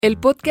El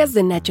podcast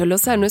de Nacho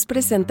Lozano es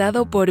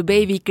presentado por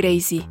Baby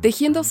Crazy,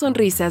 tejiendo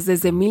sonrisas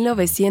desde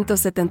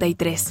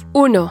 1973.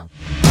 1.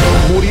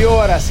 Murió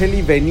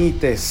Araceli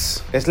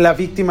Benítez. Es la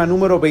víctima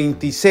número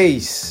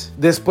 26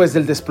 después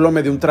del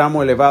desplome de un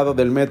tramo elevado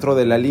del metro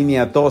de la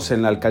línea 2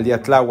 en la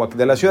alcaldía Tláhuac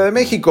de la Ciudad de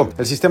México.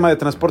 El sistema de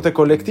transporte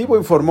colectivo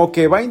informó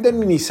que va a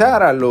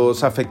indemnizar a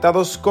los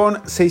afectados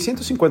con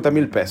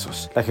 650,000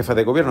 pesos. La jefa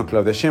de gobierno,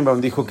 Claudia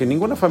Sheinbaum, dijo que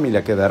ninguna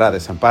familia quedará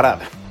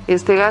desamparada.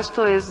 Este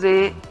gasto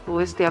este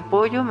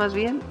apoyo más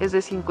bien, es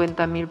de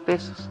 50,000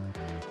 pesos.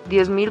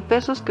 10,000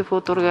 pesos que fue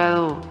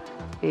otorgado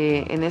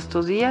en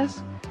estos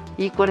días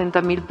y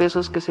 40,000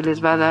 pesos que se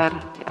les va a dar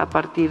a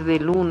partir de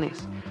lunes.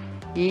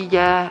 Y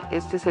ya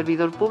este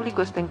servidor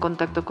público está en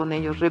contacto con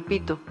ellos.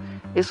 Repito,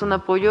 es un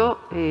apoyo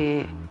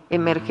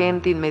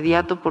emergente,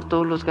 inmediato, por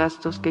todos los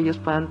gastos que ellos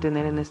puedan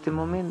tener en este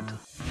momento.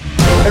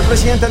 El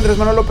presidente Andrés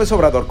Manuel López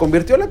Obrador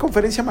convirtió la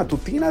conferencia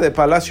matutina de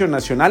Palacio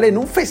Nacional en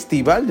un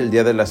festival del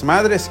Día de las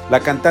Madres.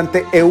 La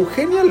cantante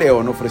Eugenia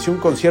León ofreció un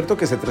concierto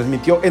que se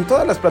transmitió en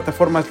todas las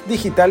plataformas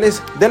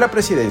digitales de la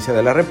Presidencia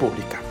de la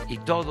República. Y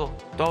todo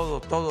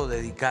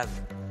dedicado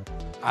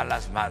a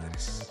las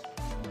madres.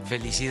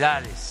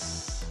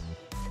 Felicidades.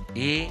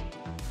 Y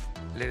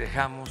le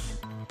dejamos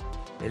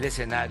el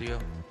escenario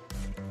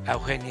a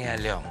Eugenia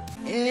León.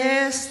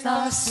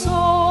 Estas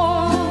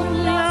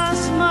son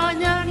las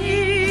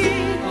mañanitas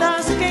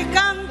que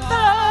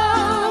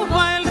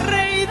cantaba el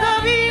rey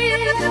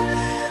David.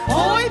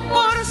 Hoy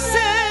por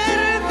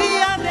ser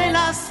Día de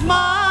las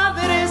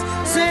Madres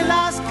se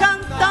las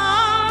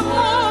cantamos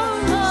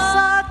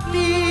a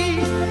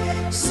ti.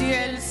 Si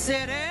el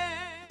sereno...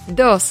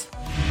 2.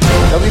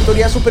 La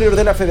Auditoría Superior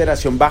de la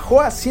Federación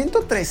bajó a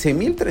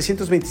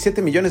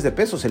 113,327 millones de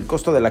pesos el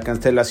costo de la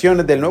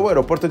cancelación del nuevo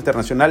Aeropuerto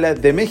Internacional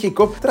de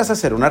México tras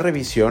hacer una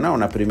revisión a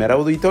una primera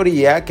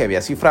auditoría que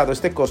había cifrado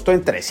este costo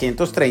en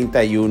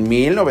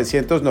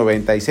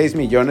 331,996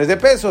 millones de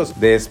pesos.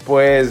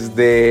 Después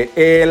de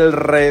el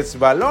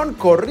resbalón,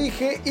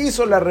 Corrige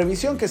hizo la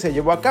revisión que se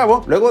llevó a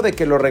cabo luego de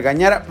que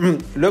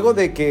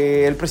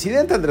el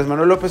presidente Andrés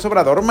Manuel López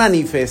Obrador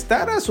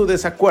manifestara su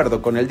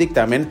desacuerdo con el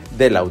dictamen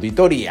de la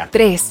auditoría.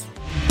 3.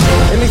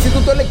 El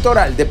Instituto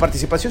Electoral de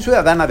Participación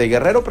Ciudadana de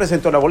Guerrero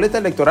presentó la boleta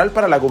electoral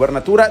para la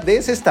gubernatura de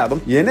ese estado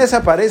y en esa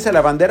aparece la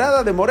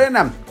abanderada de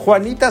Morena,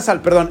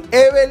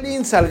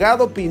 Evelyn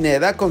Salgado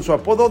Pineda, con su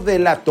apodo de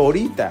La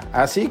Torita,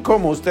 así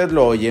como usted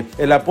lo oye.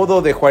 El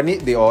apodo de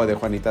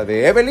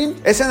Evelyn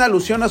es en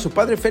alusión a su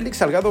padre Félix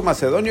Salgado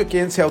Macedonio,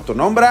 quien se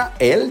autonombra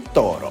El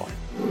Toro.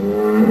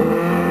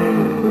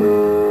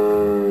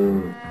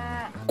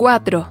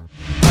 4.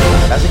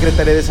 La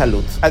Secretaría de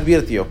Salud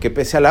advirtió que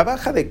pese a la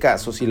baja de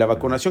casos y la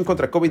vacunación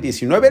contra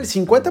COVID-19, el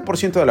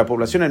 50% de la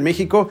población en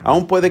México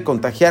aún puede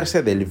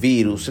contagiarse del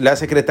virus. La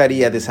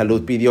Secretaría de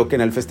Salud pidió que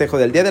en el festejo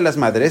del Día de las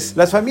Madres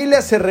las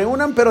familias se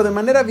reúnan pero de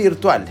manera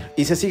virtual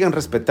y se sigan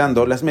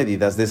respetando las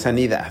medidas de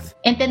sanidad.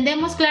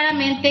 Entendemos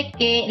claramente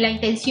que la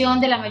intención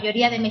de la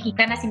mayoría de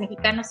mexicanas y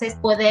mexicanos es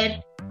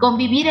poder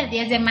convivir el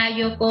 10 de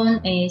mayo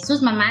con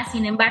sus mamás.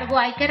 Sin embargo,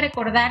 hay que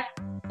recordar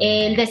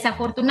el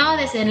desafortunado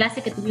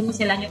desenlace que tuvimos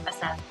el año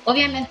pasado.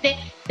 Obviamente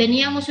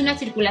teníamos una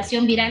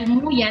circulación viral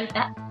muy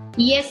alta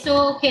y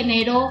eso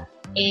generó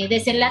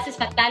desenlaces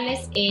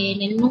fatales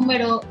en el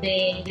número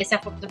de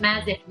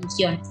desafortunadas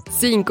defunciones.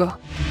 5.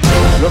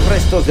 Los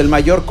restos del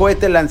mayor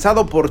cohete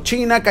lanzado por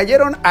China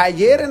cayeron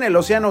ayer en el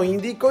Océano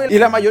Índico y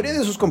la mayoría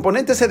de sus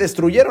componentes se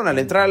destruyeron al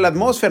entrar a la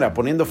atmósfera,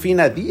 poniendo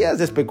fin a días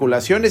de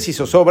especulaciones y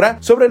zozobra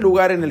sobre el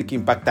lugar en el que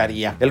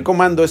impactaría. El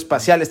Comando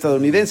Espacial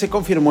estadounidense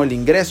confirmó el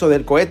ingreso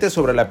del cohete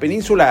sobre la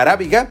península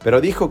arábiga,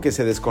 pero dijo que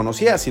se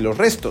desconocía si los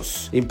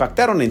restos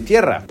impactaron en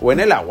tierra o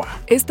en el agua.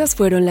 Estas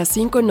fueron las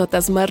 5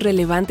 notas más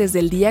relevantes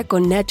del día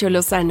con Nacho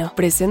Lozano,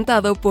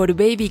 presentado por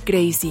Baby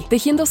Crazy,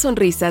 tejiendo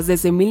sonrisas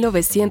desde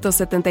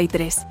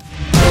 1973.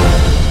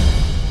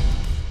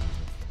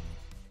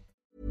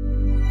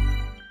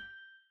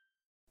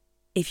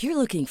 If you're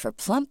looking for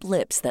plump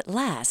lips that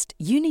last,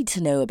 you need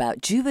to know about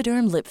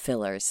Juvederm lip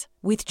fillers.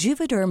 With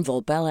Juvederm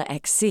Volbella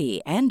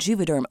XC and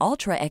Juvederm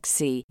Ultra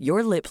XC,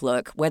 your lip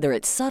look, whether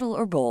it's subtle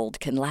or bold,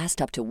 can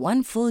last up to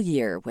 1 full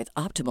year with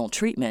optimal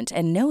treatment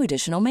and no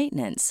additional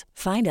maintenance.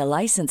 Find a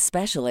licensed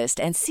specialist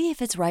and see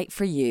if it's right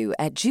for you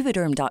at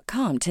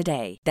Juvederm.com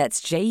today.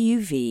 That's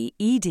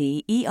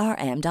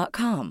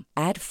JUVEDERM.com.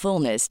 Add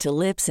fullness to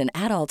lips in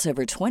adults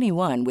over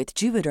 21 with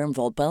Juvederm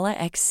Volbella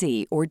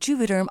XC or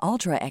Juvederm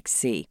Ultra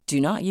XC. Do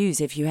not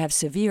use if you have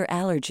severe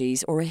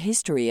allergies or a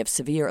history of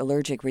severe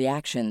allergic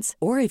reactions,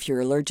 or if you're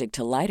allergic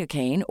to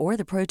lidocaine or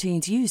the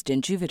proteins used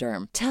in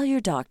Juvederm. Tell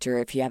your doctor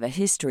if you have a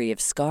history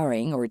of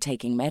scarring or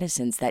taking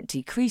medicines that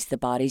decrease the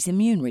body's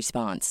immune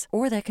response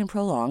or that can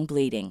prolong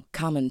bleeding.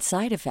 Common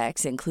side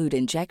effects include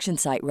injection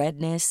site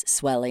redness,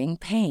 swelling,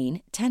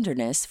 pain,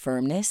 tenderness,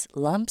 firmness,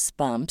 lumps,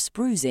 bumps,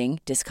 bruising,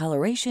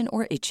 discoloration,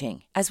 or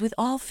itching. As with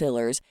all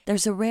fillers,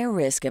 there's a rare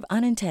risk of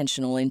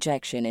unintentional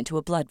injection into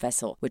a blood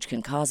vessel, which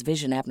can cause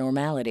vision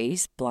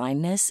abnormalities,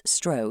 blindness,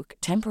 stroke,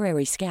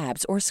 temporary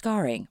scabs, or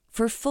scarring.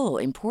 For full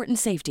important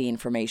safety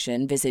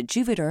information, visit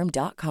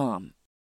Juvederm.com.